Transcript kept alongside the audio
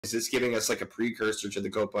Is this giving us like a precursor to the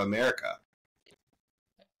Copa America?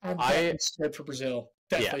 I'm definitely scared for Brazil.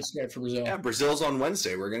 Definitely scared for Brazil. Yeah, Brazil's on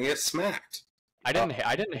Wednesday. We're gonna get smacked. I didn't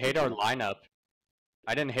hate our lineup.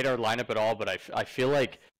 I didn't hate our lineup at all, but I feel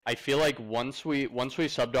like once we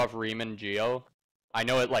subbed off Reem and Gio, I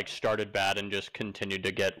know it like started bad and just continued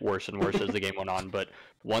to get worse and worse as the game went on. But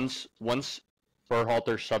once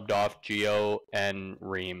Berhalter subbed off Gio and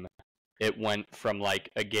Reem, it went from like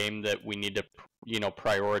a game that we need to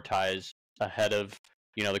prioritize ahead of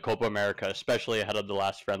the Copa America, especially ahead of the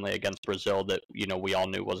last friendly against Brazil that we all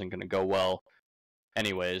knew wasn't going to go well.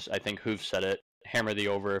 Anyways, I think Hoof said it. Hammer the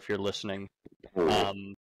over if you're listening.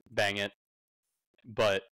 Bang it.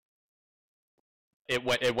 But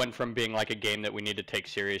it went from being like a game that we need to take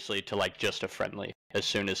seriously to like just a friendly as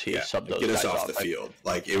soon as he subbed those guys guys off the field.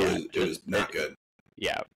 Like it was not good.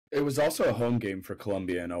 Yeah. It was also a home game for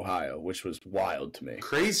Colombia and Ohio, which was wild to me.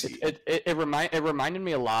 Crazy. It reminded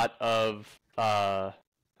me a lot of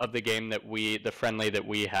the game the friendly that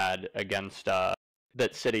we had against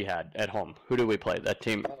that City had at home. Who do we play? That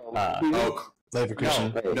team.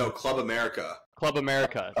 No, Club America. Club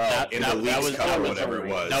America. That was whatever it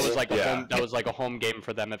was. That was like a home game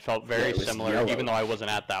for them. It felt very similar, yellow. even though I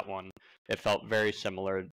wasn't at that one. It felt very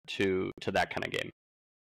similar to that kind of game.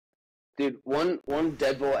 Dude, one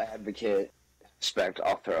Deadpool advocate aspect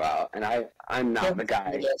I'll throw out, and I'm not the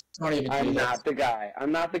guy. I'm not the guy.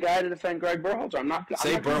 I'm not the guy to defend Greg Berhalter. I'm not.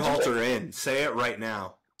 Say Berhalter in. Say it right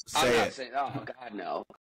now. Say it. Oh God, no.